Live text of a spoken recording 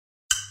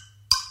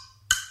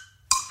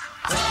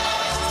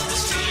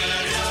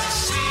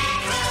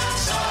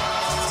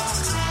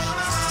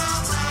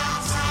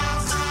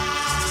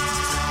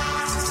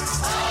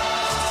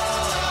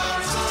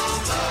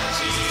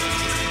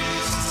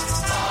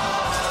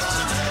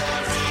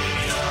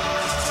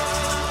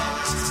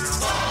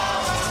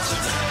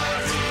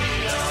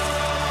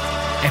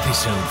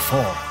Episode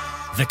 4,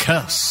 The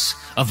Curse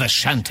of the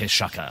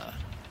Shantysucker.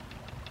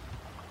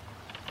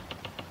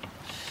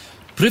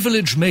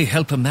 Privilege may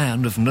help a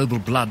man of noble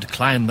blood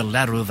climb the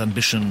ladder of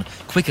ambition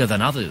quicker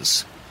than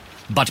others,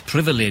 but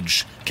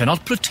privilege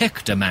cannot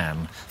protect a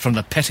man from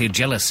the petty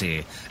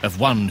jealousy of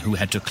one who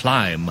had to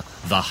climb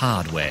the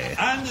hard way.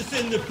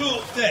 Anderson the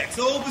poop decks,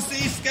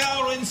 overseas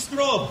scouring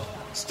scrub,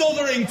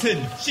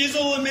 Stotherington,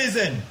 chisel the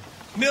mizzen,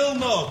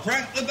 Milmo,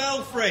 crank the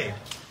belfry,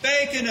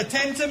 Bacon,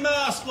 attend to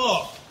mast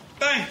lock,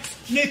 Banks,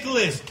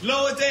 Nicholas,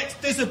 lower decks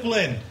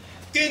discipline,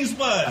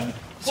 Ginsburg...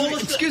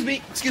 Excuse me.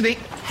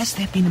 Has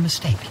there been a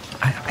mistake?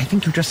 I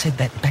think you just said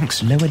that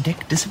Banks' lower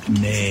deck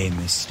discipline. No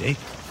mistake.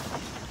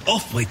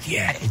 Off with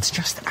you. It's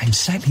just I'm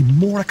slightly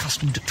more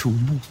accustomed to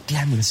more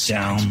glamorous...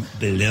 Down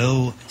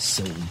below,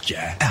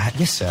 soldier.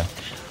 Yes, sir.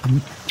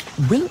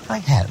 Will I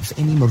have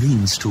any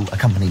Marines to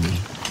accompany me?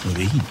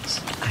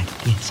 Marines?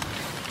 Yes.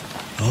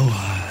 Oh,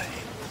 aye.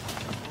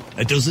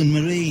 A dozen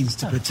Marines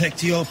to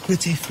protect your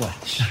pretty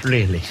flesh.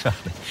 Really?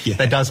 Yeah.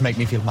 That does make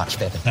me feel much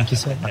better. Thank you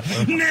so much.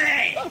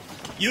 Nay!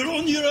 You're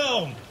on your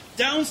own.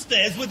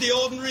 Downstairs with the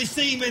ordinary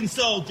seaman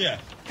soldier.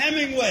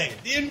 Hemingway,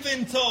 the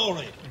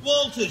inventory.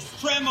 Walters,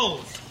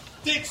 Tremels.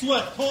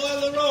 Dixworth,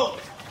 coil the rope.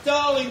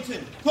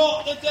 Darlington,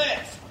 caught the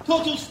decks.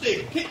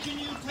 Cuttlestick, kitchen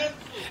utensils.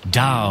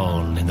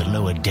 Down in the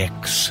lower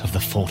decks of the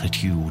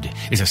Fortitude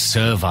is a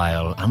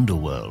servile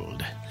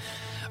underworld,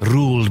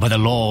 ruled by the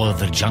law of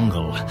the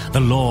jungle, the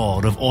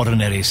law of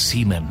ordinary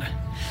seamen.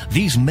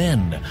 These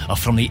men are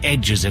from the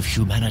edges of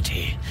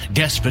humanity,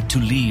 desperate to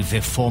leave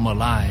their former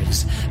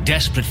lives,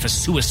 desperate for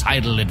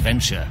suicidal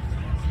adventure.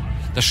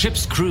 The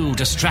ship's crew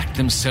distract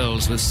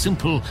themselves with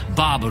simple,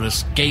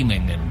 barbarous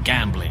gaming and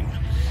gambling.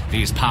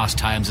 These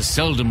pastimes are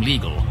seldom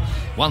legal.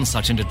 One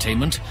such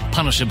entertainment,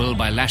 punishable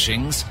by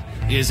lashings,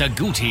 is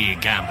agouti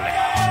gambling.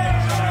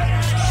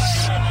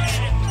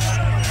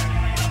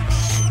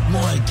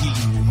 My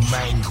agouti will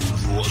mangle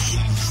your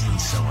agoutis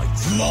inside.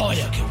 My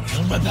agouti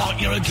will rip out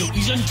your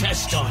agoutis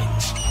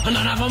intestines and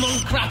then have them on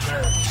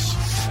crackers.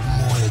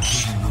 My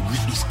agouti will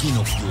rip the skin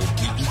off your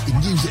agouti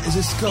and use it as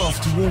a scarf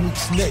to warm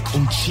its neck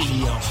on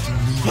chilly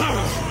afternoons.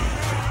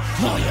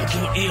 My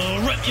agouti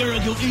will rip your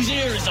agoutis'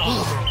 ears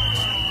off.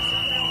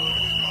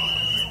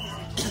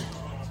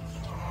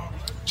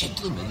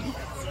 Gentlemen,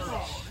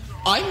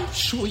 I'm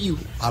sure you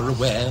are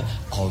aware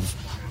of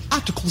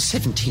Article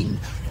 17,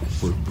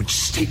 which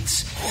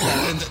states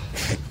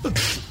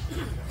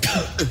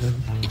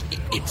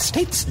it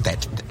states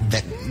that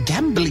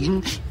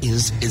gambling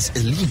is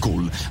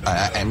illegal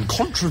and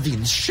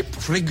contravenes ship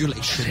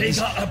regulations. They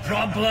got a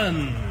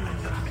problem,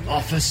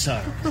 officer.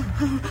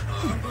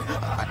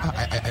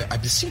 I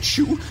beseech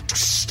you to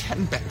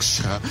stand back,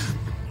 sir.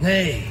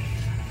 Hey,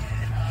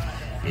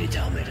 you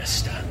tell me to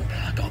stand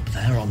back up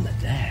there on the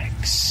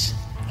decks.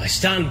 I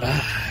stand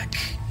back,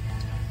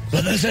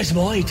 but this is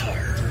my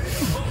turf,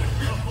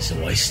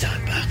 so I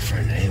stand back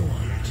for no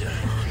one.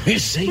 You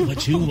say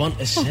what you want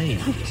to say.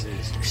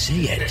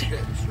 See it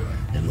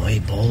in my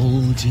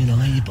bulging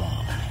eyeballs.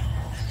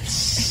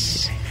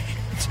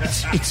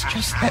 It's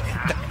just that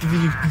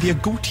the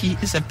agouti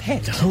is a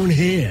pet. Down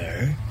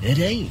here, it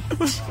ain't.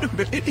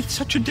 But it's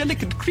such a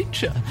delicate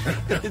creature.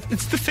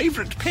 It's the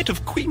favourite pet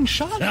of Queen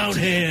Charlotte. Down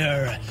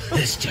here,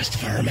 it's just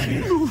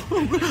vermin.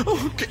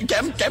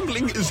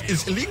 Gambling is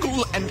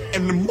illegal and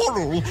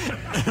immoral.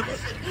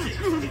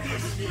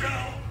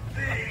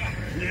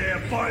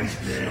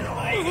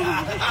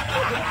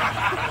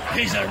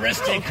 He's a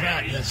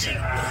aristocrat, you see.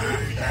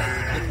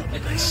 He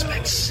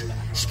expects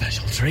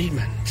special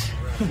treatment.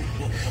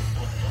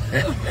 I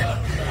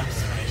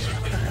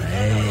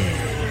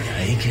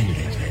can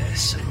give you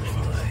some of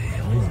my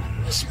own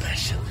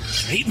special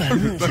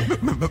treatment.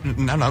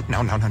 No.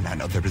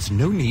 There is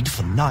no need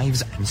for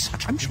knives and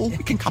such. I'm sure we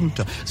can come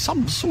to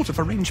some sort of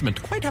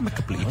arrangement quite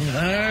amicably. Oh,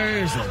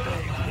 there's a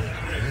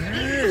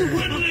big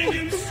one.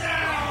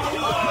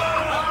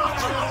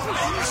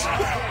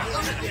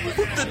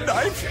 Put the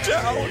knife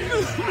down.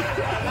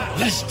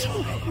 This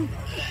time,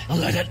 I'll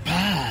let it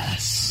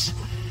pass.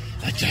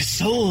 But just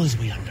so as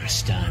we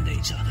understand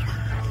each other.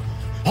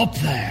 Up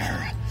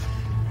there,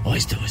 I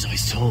do as I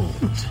told.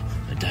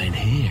 But down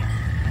here,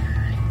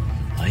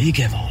 I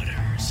give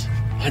orders.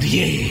 And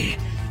ye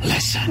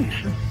listen.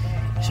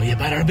 So you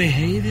better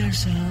behave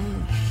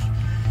yourself,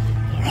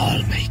 or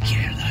I'll make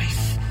your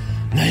life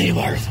nae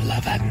worth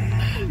living.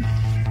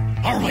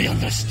 Are we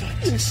understood?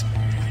 Yes,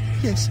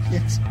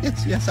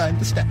 I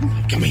understand.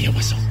 Give me your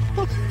whistle.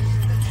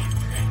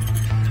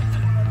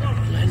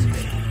 Lend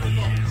me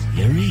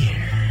your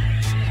ear.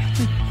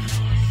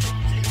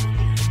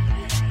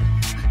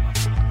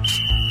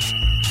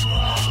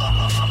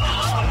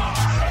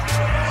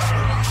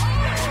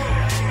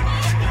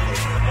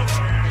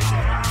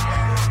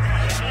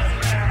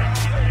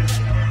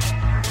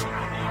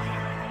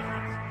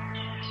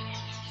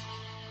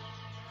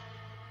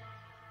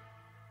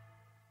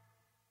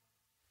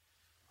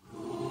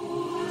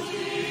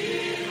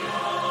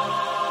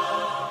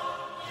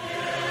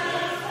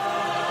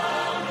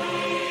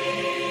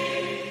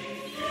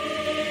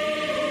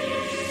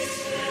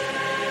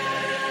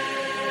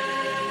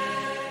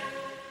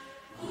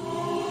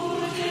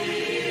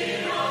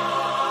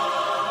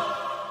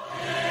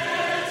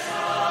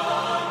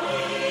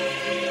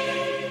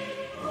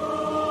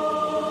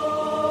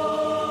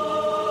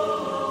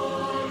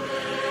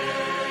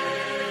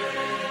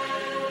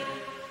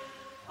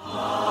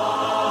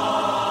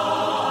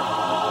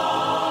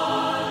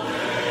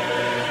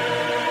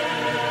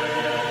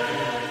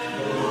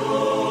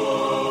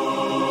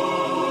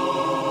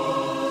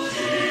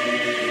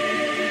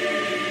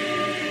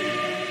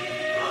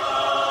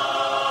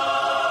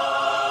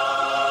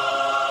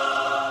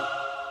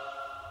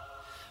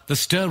 The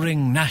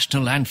stirring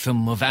national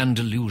anthem of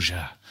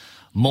Andalusia,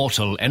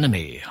 mortal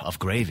enemy of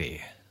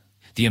gravy.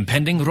 The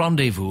impending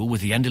rendezvous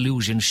with the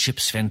Andalusian ship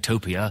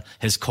Sventopia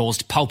has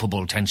caused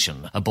palpable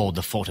tension aboard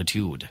the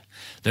Fortitude.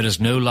 There is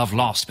no love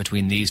lost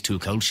between these two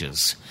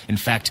cultures. In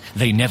fact,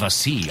 they never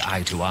see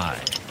eye to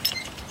eye.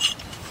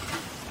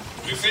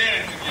 You see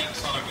anything yet,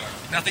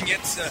 Solider? Nothing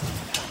yet, sir.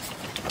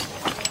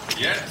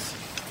 Yes?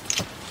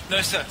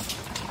 No, sir.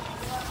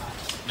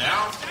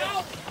 Now?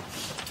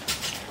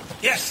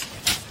 Yes.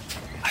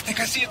 I think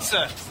I see it,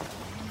 sir.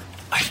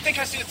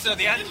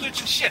 The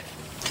Andalusian ship.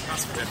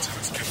 Must be that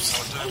telescope,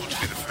 Solider. I want to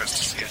be the first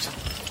to see it.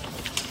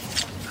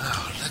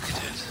 Oh, look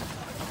at it.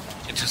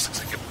 It just looks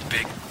like a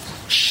big,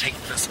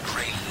 shapeless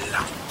grey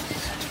lump.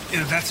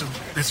 Yeah, that's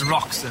a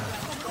rock, sir.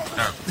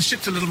 No. The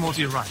ship's a little more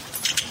to your right.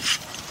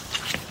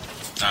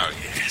 Oh,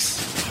 yes.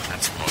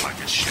 That's more like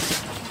a ship.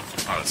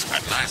 Oh, that's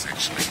quite nice,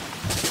 actually.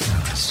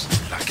 Oh, those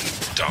lucky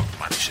dog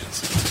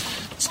munchers.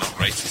 It's not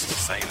racist to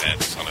say that,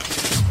 Solider.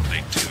 That's what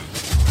they do.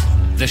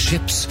 The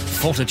ships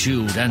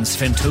Fortitude and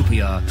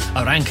Sventopia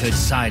are anchored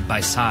side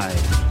by side.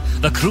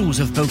 The crews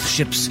of both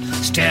ships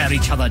stare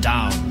each other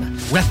down,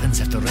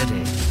 weapons at the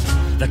ready.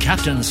 The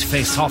captains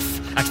face off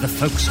at the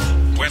forecastle.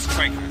 Where's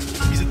Quaker?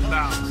 He's at the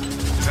bows.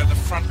 Is that the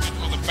front bit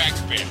or the back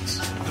bit?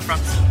 The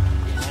front, sir.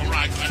 All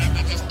right, I don't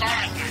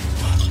understand.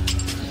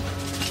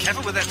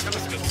 Careful with that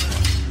telescope, sir.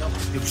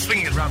 You're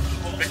swinging it around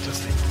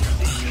recklessly.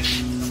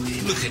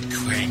 Look at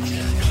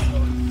Quaker.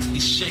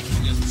 He's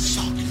shaking his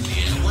sock in the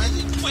air. Why is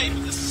he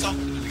waving the sock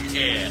in the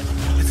air?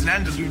 It's an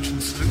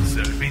Andalusian salute,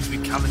 sir. It means we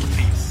come in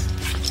peace.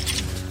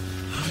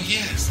 Oh,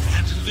 yes, the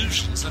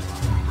Andalusians are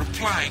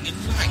replying in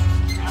light.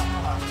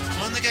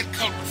 When they get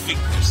cold feet,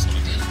 they're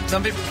Solider.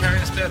 Some people carry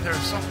a spare pair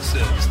of socks, sir.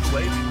 Just the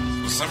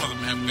waving. Well, some of them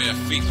have bare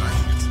feet. I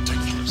think it's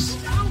dangerous.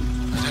 I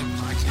don't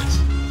like it.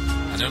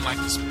 I don't like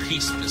this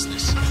peace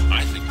business.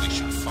 I think we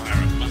should fire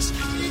a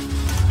musket.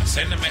 And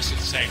send a message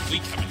saying we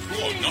come in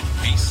war, not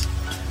peace.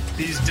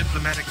 These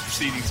diplomatic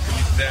proceedings can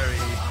be very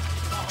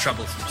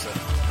troublesome, sir.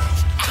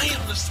 I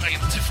am the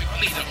scientific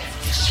leader of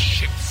this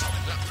ship,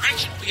 Solider. I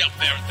should be up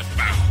there at the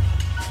bow.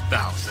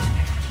 Bow, sir.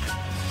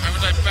 Why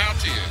would I bow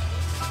to you?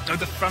 No,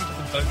 the front of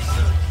the boat,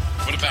 sir.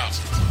 What about it?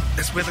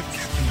 That's where the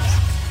captain is.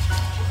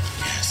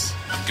 Yes,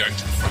 I'm going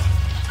to the front.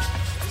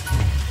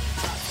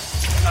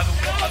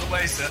 Other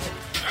way, sir. No,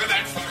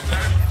 that's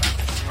Solider.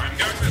 I'm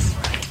going this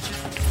way.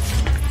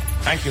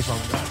 Thank you,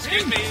 Solider.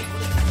 Excuse me.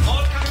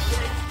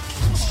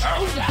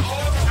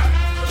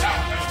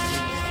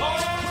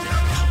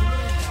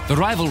 The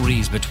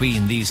rivalries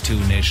between these two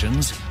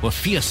nations were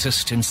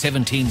fiercest in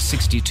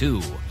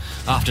 1762,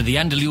 after the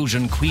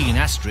Andalusian Queen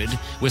Astrid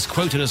was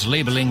quoted as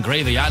labelling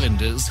Gravy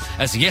Islanders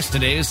as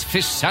yesterday's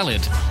fish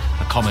salad,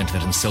 a comment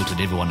that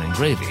insulted everyone in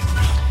Gravy.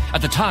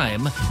 At the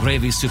time,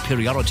 Gravy's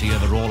superiority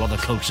over all other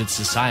cultured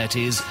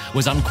societies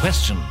was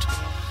unquestioned,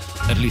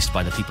 at least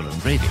by the people in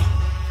Gravy.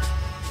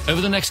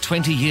 Over the next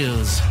 20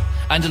 years,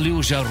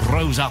 Andalusia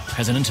rose up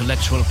as an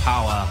intellectual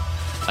power,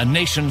 a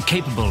nation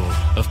capable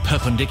of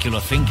perpendicular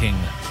thinking,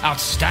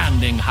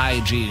 outstanding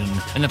hygiene,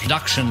 and the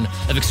production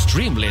of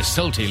extremely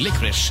salty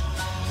licorice.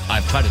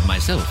 I've tried it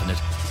myself, and it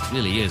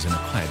really is an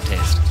acquired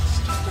taste.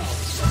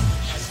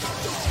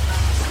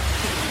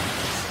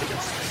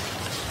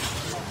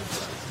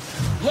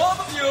 Good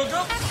afternoon.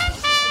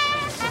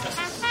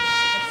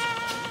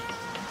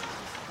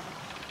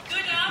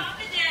 Good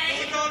afternoon.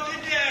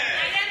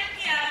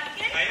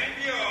 I am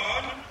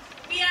Björn.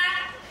 We are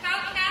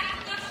Captain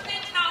of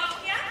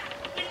Sventopia,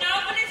 the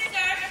noblest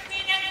served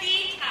Queen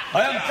Anita. I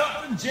am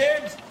Captain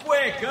James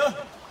Quaker,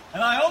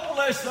 and I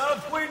humbly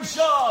serve Queen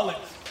Charlotte.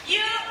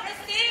 You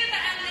receive a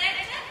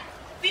letter.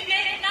 We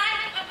make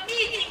night of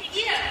meeting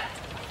here.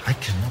 I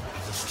cannot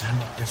understand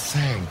what they're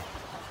saying.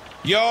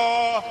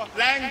 Your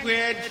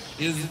language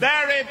is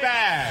very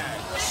bad.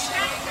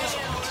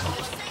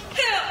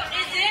 Who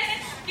is this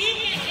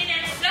speaking in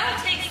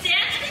insulting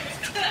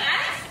sentences to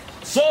us?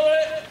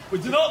 Sorry, we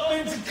do not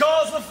mean to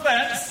cause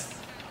offence.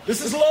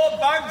 This is Lord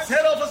Banks,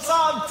 head of the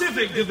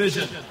scientific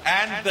division.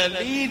 And the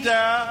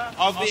leader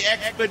of the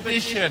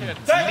expedition.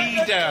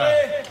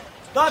 Technically,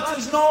 that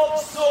is not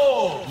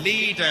so.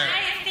 Leader.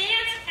 My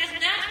offense has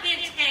not been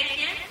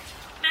taken.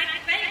 My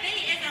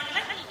baby is a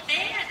little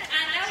bad, I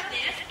know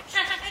this.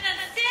 But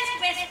insist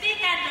we speak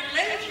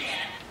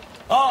Andalusian.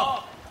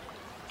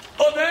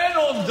 And then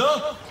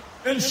under,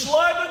 in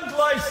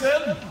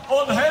Schleibengleisen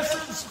on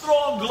Hessen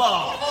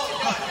Stronglau.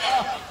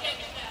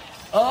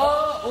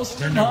 Us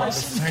Don't know what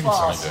nice they're and saying,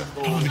 fast.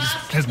 Solider. All of it is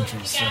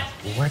pleasantries, sir.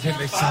 Well, why don't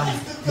they sound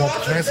more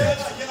pleasant?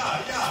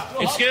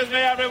 Excuse me,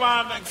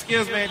 everyone.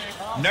 Excuse me.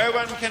 No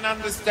one can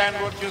understand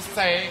what you're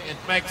saying. It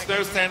makes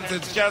no sense.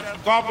 It's just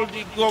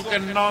gobbledygook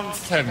and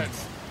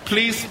nonsense.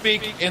 Please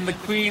speak in the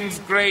Queen's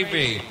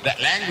gravy, the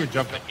language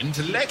of the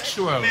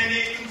intellectual.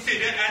 Many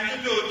consider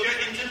Andalusia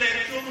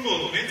intellectual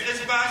movement as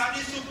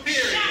vastly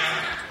superior.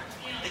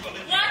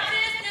 What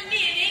is the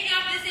meaning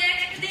of this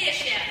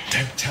expedition?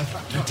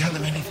 Don't tell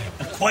them anything.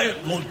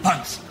 Quiet, Lord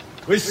Banks.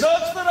 We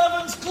searched for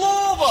Evans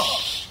Clover.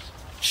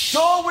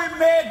 So we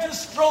may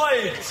destroy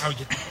it. Oh,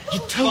 you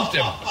told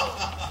them.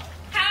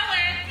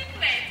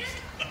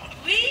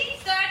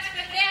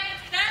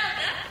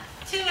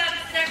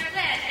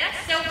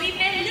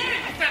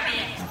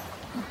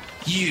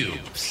 You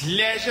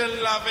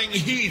pleasure-loving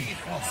heathen.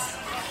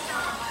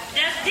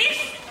 Does this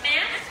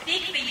man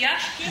speak for your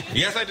ship?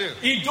 Yes, I do.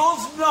 He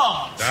does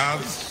not.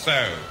 Does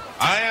so.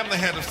 I am the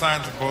head of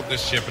science aboard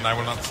this ship, and I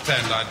will not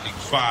stand idly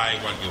by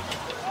while you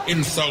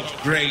insult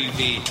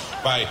gravy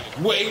by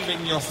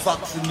waving your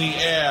socks in the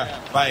air,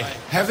 by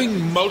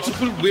having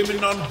multiple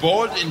women on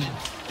board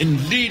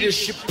in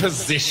leadership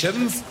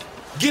positions,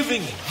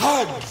 giving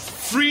hugs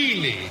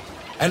freely,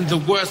 and the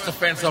worst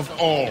offense of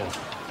all,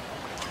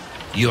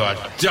 you are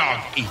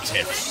dog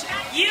eaters.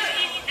 You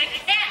eat the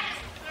cat,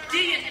 do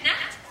you not?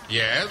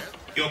 Yes?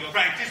 Your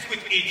practice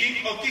with eating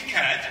of the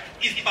cat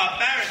is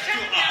barbaric to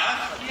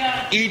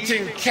us.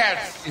 Eating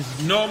cats is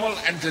normal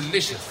and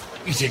delicious.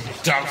 Eating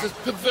dogs is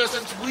perverse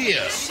and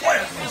weird.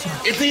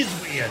 It is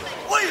weird.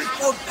 Why is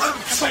Lord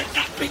Bounce so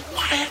not be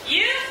quiet?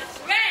 You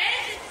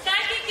raised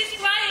psychic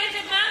disquiet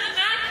among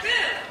my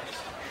crew.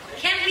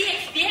 Can we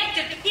expect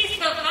a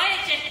peaceful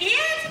voyage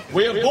ahead?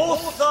 We're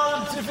both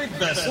scientific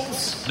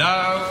vessels.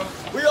 No.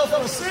 We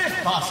offer a safe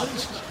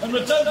passage and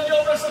return to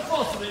your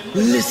reciprocity.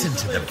 Listen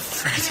to them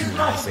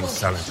fraternizing,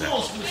 Solitaire.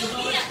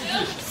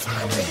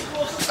 Finally,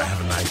 I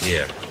have an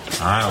idea.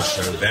 I'll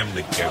show them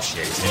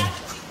negotiating.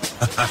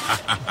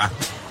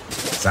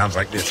 Sounds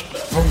like this.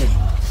 Boom.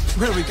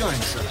 Where are we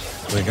going, sir?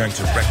 We're going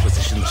to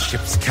requisition the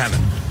ship's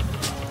cannon.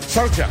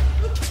 Soldier,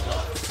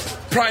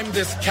 prime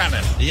this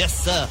cannon. Yes,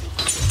 sir.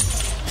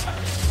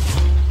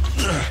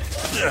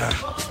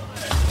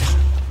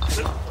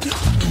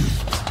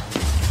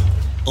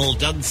 All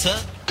done, sir?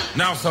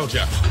 Now,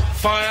 soldier,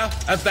 fire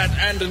at that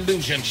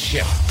Andalusian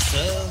ship.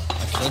 Sir,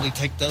 I can only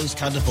take those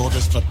kind of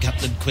orders from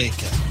Captain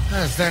Quaker.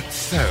 Is that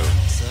so?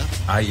 Sir?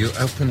 Are you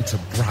open to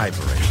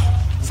bribery?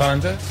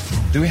 Cylinder,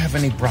 do we have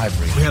any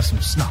bribery? We have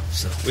some snuff,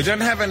 sir. We don't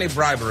have any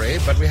bribery,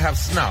 but we have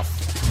snuff.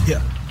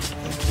 Here.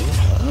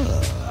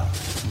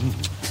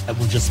 I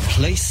will just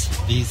place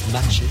these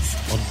matches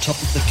on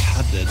top of the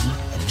cannon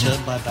and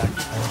turn my back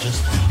and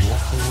just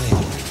walk away.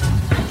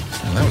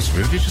 Well, that was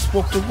rude. You just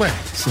walked away.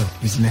 Sir,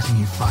 he's letting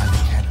you fire the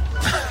cannon.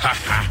 Ha ha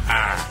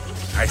ha!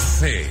 I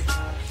see.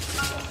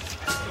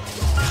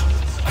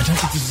 I don't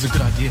think this is a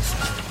good idea, sir.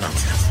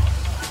 Nonsense.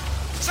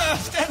 Sir,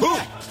 stand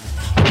back.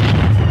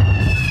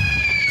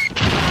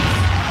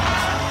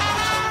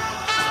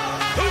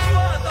 Who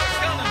fired that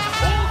cannon?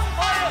 All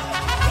fire!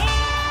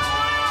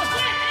 What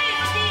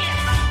is this?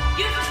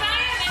 You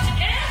fire at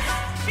us?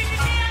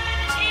 Prepare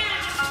an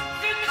end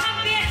to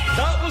combat.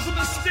 That was a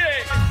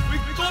mistake. We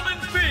come in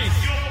peace.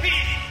 Your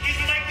peace is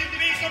like the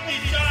peace of the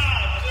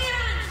job.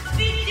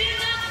 We do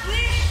not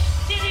wish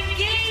to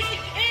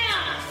engage him.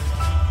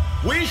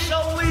 We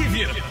shall leave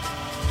you.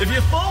 If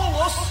you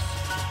follow us,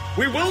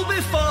 we will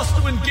be forced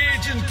to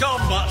engage in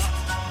combat.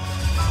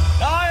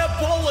 I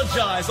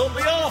apologize on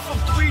behalf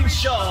of Queen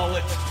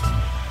Charlotte.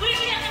 We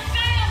will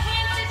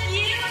farewell to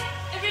you,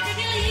 a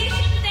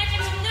retaliation that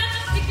will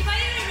not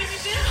require a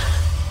response.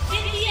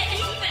 Then we are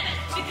even,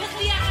 because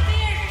we are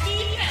fair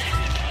even.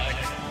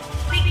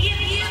 We give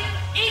you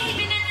 8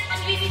 minutes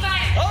and we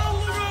fire. All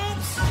the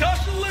ropes,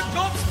 caution lip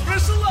cops,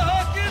 bristle a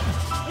hacking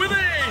with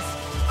ease.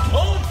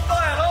 Hold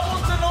fire, I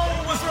want to know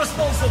who was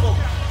responsible.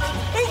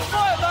 Who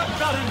fired that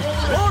cannon?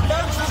 Lord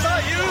Bounce, was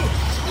that you?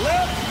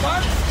 Left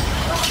Bounce?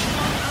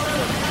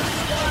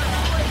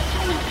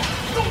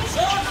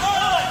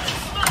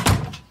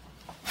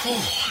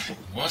 Oh,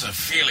 what a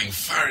feeling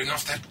firing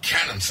off that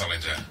cannon,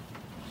 Solitaire.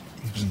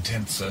 It was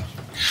intense, sir.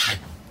 I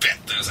bet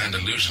those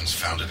Andalusians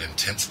found it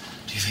intense.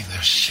 Do you think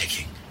they're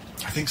shaking?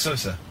 I think so,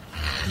 sir.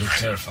 They look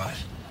terrified.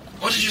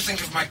 What did you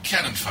think of my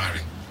cannon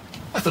firing?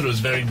 I thought it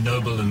was very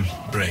noble and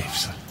brave,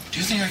 sir. Do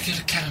you think I could get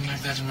a cannon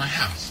like that in my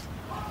house?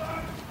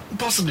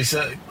 Possibly,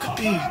 sir. It could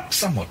be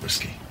somewhat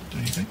risky,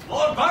 don't you think?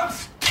 Lord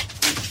Bounce?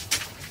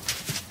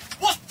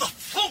 What the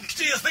funk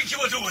do you think you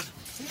were doing?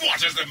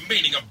 What is the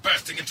meaning of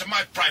bursting into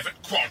my private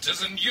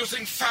quarters and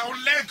using foul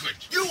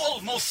language? You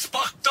almost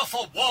sparked off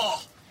a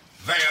war.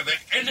 They are the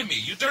enemy.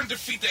 You don't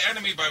defeat the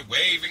enemy by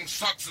waving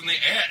socks in the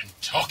air and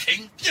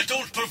talking. You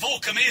don't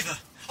provoke him either.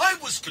 I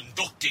was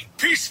conducting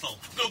peaceful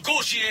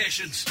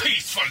negotiations.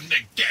 Peaceful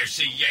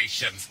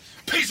negotiations.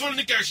 Peaceful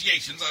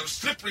negotiations are a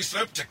slippery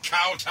slope to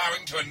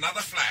kowtowing to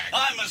another flag.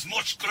 I'm as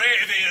much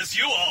gravy as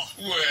you are.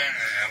 Well,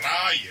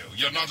 are you?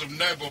 You're not of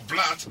noble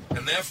blood,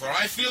 and therefore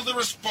I feel the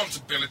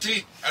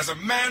responsibility as a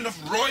man of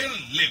royal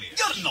lineage.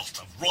 You're not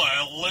of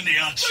royal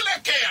lineage. Well,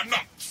 okay, I'm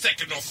not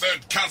second or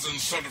third cousin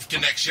sort of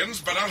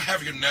connections, but I'll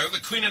have you know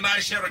the Queen and I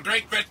share a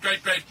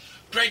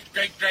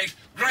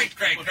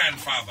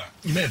great-great-great-great-great-great-great-great-grandfather.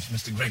 You may have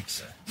Mr. Great,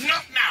 sir.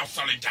 Not now,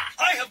 Solitaire.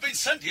 I have been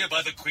sent here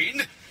by the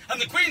Queen, and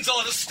the Queen's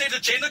orders state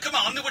a chain of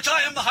command in which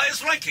I am the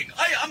highest ranking.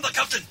 I am the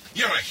captain.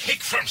 You're a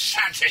hick from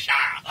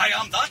Shantysucker. I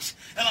am that,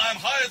 and I am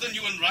higher than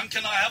you in rank,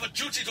 and I have a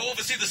duty to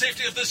oversee the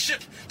safety of this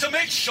ship, to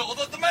make sure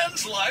that the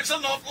men's lives are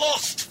not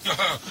lost.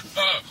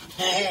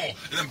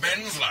 The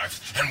men's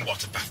lives. And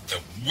what about the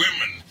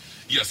women?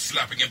 You're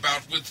slapping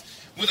about with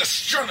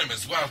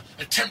astronomers while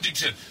attempting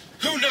to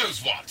Who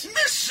knows what?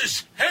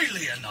 Mrs.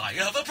 Haley and I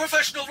have a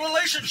professional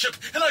relationship,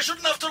 and I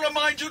shouldn't have to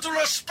remind you to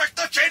respect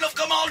the chain of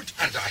command.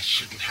 And I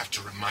shouldn't have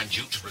to remind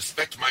you to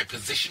respect my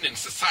position in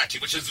society,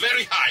 which is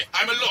very high.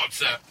 I'm a lord,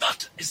 sir.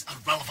 That is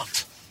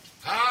irrelevant.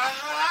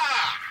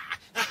 Ah!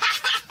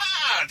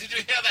 Did you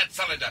hear that,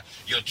 Solander?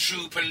 Your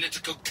true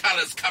political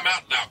colours come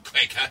out now,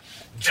 Quaker.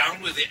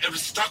 Down with the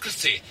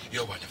aristocracy.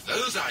 You're one of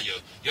those, are you?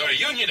 You're a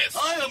unionist.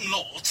 I am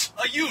not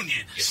a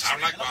unionist. You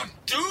sound like one.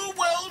 Do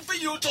well for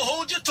you to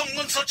hold your tongue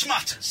on such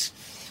matters.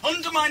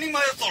 Undermining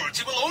my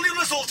authority will only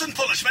result in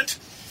punishment.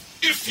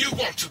 If you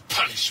want to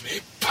punish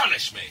me,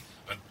 punish me.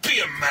 But be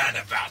a man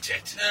about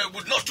it.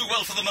 Would not do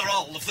well for the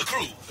morale of the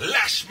crew.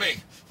 Lash me.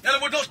 And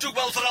it would not do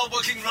well for our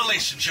working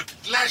relationship.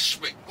 Lash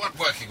me. What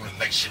working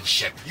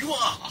relationship? You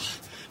are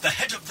the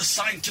head of the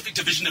scientific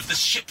division of this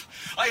ship.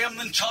 I am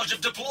in charge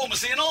of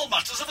diplomacy in all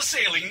matters of a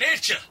sailing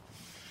nature.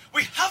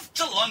 We have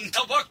to learn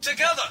to work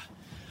together.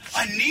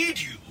 I need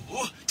you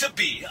to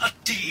be a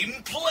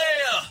team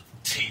player.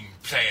 Team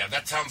player?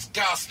 That sounds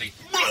ghastly.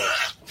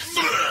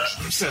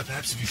 Sir,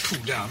 perhaps if you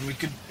cool down, we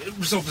could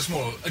resolve this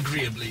more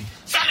agreeably.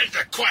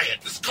 Solander, quiet!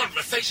 This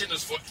conversation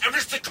is for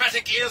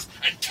aristocratic ears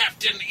and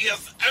captain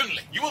ears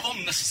only. You have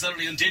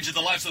unnecessarily endangered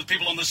the lives of the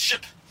people on this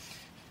ship.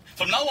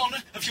 From now on,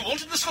 if you want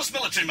to discuss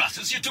military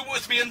matters, you do it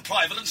with me in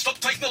private and stop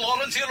taking the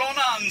law into your own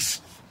hands.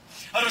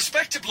 I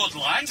respect your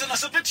bloodlines and I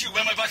submit to you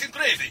when my back in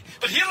gravy.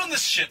 But here on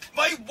this ship,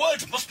 my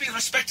word must be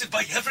respected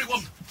by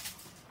everyone.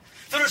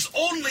 There is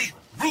only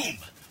room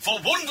for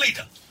one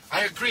leader.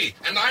 I agree,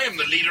 and I am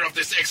the leader of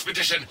this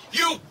expedition.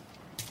 You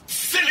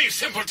silly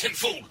simpleton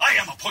fool! I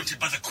am appointed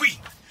by the Queen.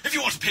 If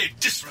you want to pay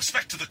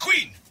disrespect to the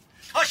Queen,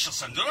 I shall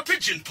send her a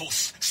pigeon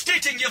post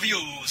stating your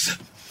views.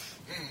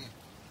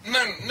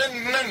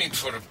 No need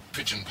for a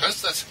pigeon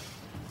post.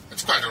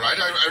 That's quite all right.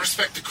 I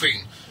respect the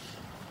Queen.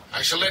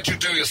 I shall let you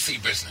do your sea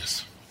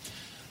business.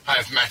 I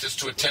have matters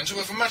to attend to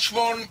of a much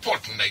more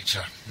important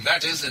nature.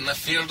 That is in the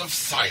field of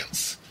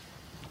science.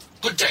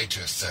 Good day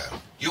to you, sir.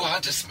 You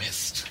are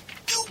dismissed.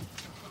 You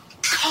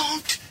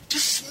can't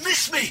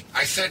dismiss me.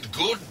 I said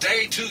good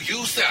day to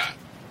you, sir.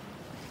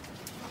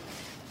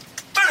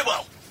 Very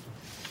well.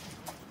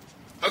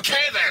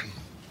 Okay, then.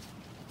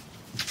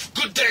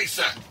 Good day,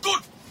 sir.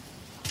 Good.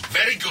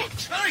 Very good.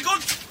 Very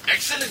good.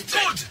 Excellent day.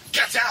 Good.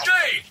 Get out.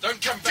 Day.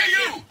 Don't come back To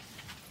you. in.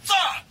 Sir.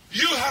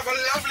 You have a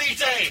lovely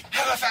day.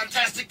 Have a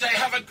fantastic day.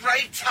 Have a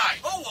great time.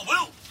 Oh, I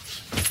will.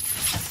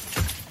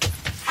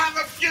 Have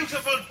a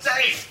beautiful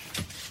day.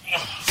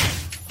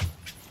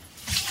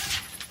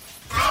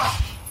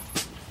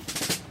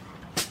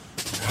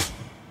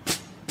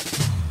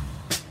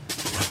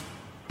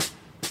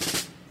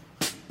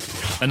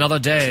 Another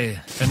day,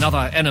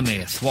 another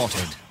enemy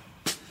thwarted.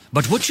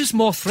 But which is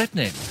more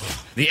threatening?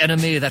 The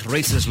enemy that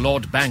races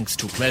Lord Banks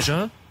to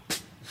pleasure?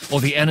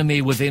 Or the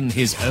enemy within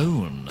his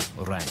own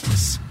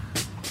ranks?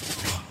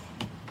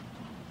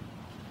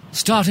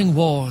 Starting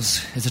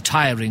wars is a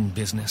tiring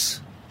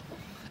business.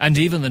 And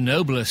even the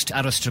noblest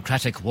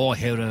aristocratic war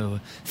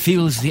hero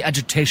feels the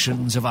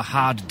agitations of a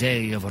hard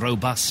day of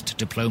robust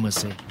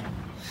diplomacy.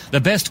 The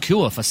best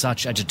cure for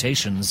such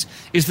agitations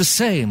is the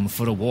same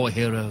for a war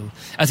hero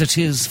as it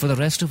is for the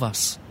rest of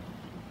us.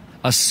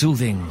 A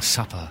soothing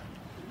supper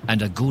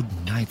and a good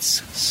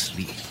night's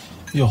sleep.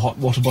 Your hot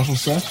water bottle,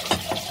 sir.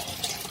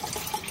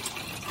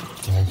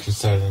 Thank you,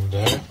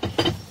 Solander.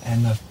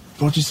 And I've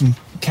brought you some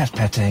cat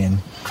pate and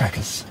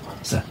crackers,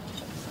 sir.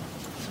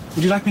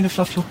 Would you like me to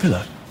fluff your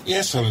pillow?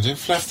 Yes, Solander.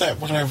 Fluff that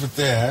one over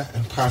there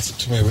and pass it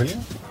to me, will you?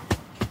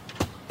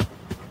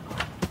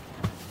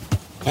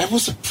 That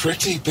was a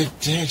pretty big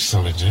day,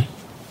 Solander.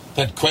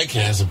 That Quaker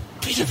has a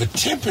bit of a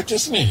temper,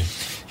 doesn't he?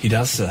 He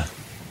does, sir.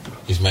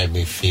 He's made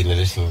me feel a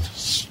little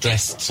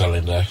stressed,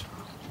 Solander.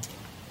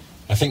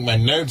 I think my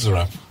nodes are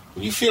up.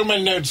 Will you feel my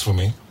nodes for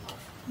me?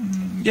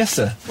 Yes,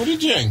 sir. What are you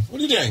doing? What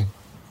are you doing?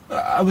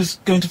 I was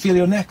going to feel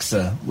your neck,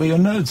 sir, where your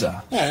nodes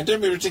are. No,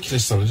 don't be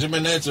ridiculous, Solander. My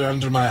nodes are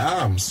under my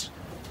arms.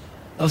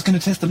 I was going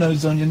to test the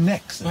nodes on your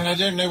neck, sir. Well, I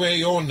don't know where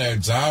your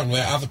nodes are and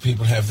where other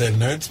people have their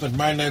nodes, but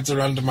my nodes are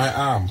under my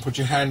arm. Put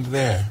your hand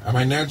there. Are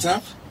my nodes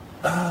up?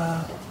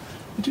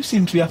 They do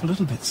seem to be up a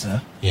little bit,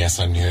 sir. Yes,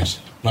 I knew it.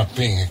 Not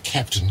being a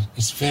captain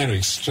is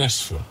very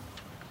stressful.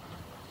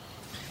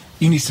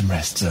 You need some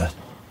rest, sir.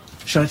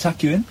 Shall I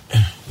tuck you in?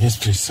 Yes,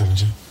 please,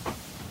 Solander.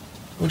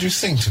 Would you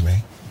sing to me?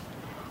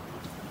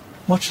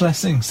 What shall I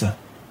sing, sir?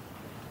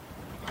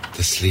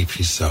 The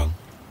Sleepy Song.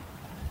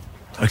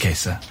 Okay,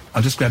 sir.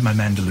 I'll just grab my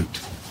mandolute.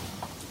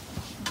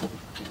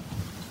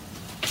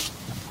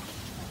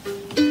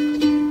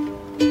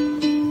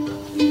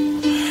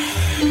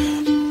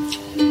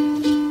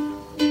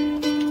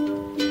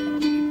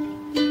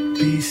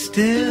 Be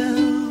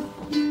still,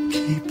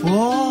 keep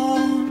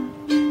warm,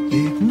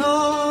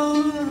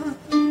 ignore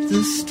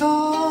the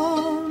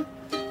storm.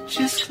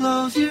 Just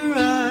close your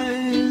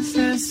eyes,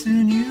 and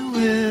soon you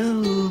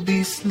will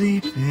be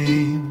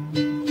sleeping.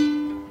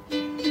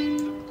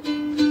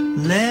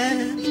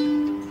 Let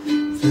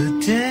the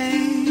day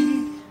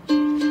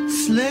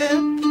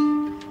slip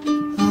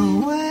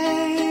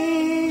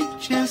away.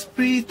 Just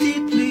breathe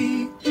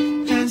deeply,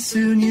 and soon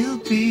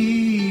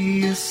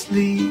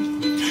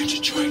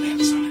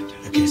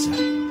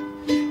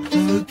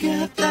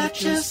Forget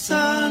that your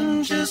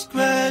son just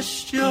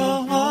crashed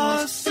your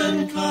horse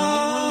and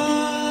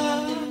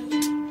cart.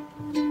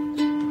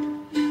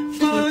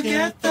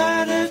 Forget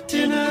that at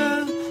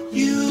dinner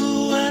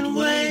you went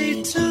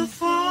way too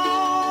far.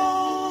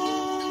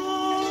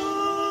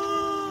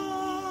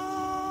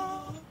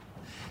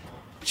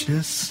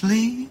 Just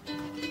sleep,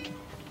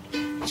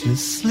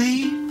 just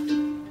sleep.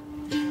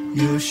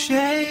 Your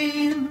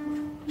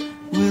shame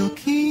will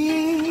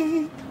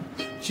keep.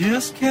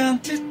 Just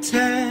count to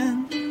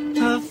 10.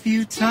 A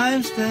few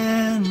times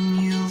then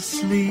you'll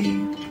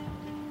sleep.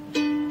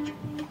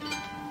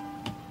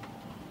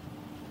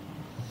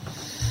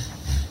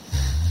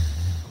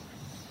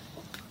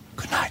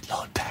 Good night,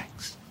 Lord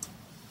Banks.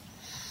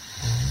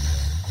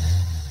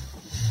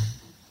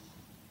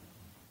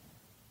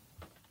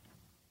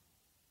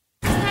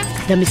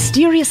 The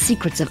Mysterious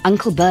Secrets of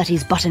Uncle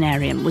Bertie's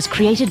Botanarium was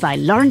created by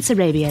Lawrence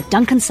Arabia,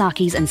 Duncan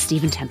Sarkis and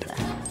Stephen Templar.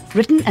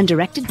 Written and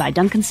directed by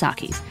Duncan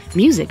Sarkis,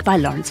 music by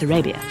Lawrence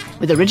Arabia,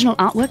 with original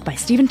artwork by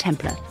Stephen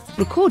Templar,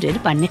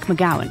 recorded by Nick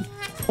McGowan,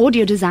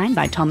 audio design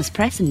by Thomas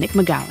Press and Nick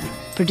McGowan,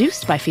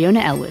 produced by Fiona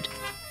Elwood,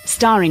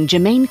 starring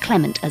Jermaine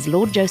Clement as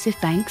Lord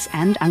Joseph Banks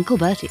and Uncle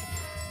Bertie,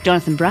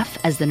 Jonathan Bruff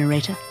as the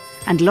narrator,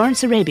 and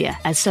Lawrence Arabia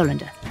as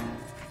Solander.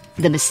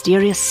 The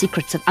Mysterious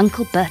Secrets of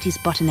Uncle Bertie's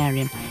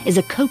Botanarium is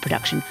a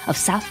co-production of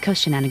South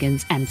Coast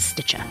Shenanigans and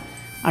Stitcher.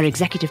 Our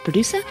executive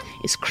producer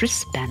is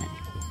Chris Bannon.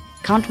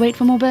 Can't wait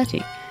for more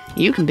Bertie?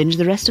 You can binge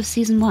the rest of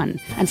Season 1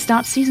 and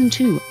start Season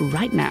 2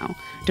 right now.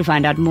 To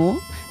find out more,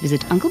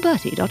 visit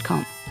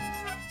unclebertie.com.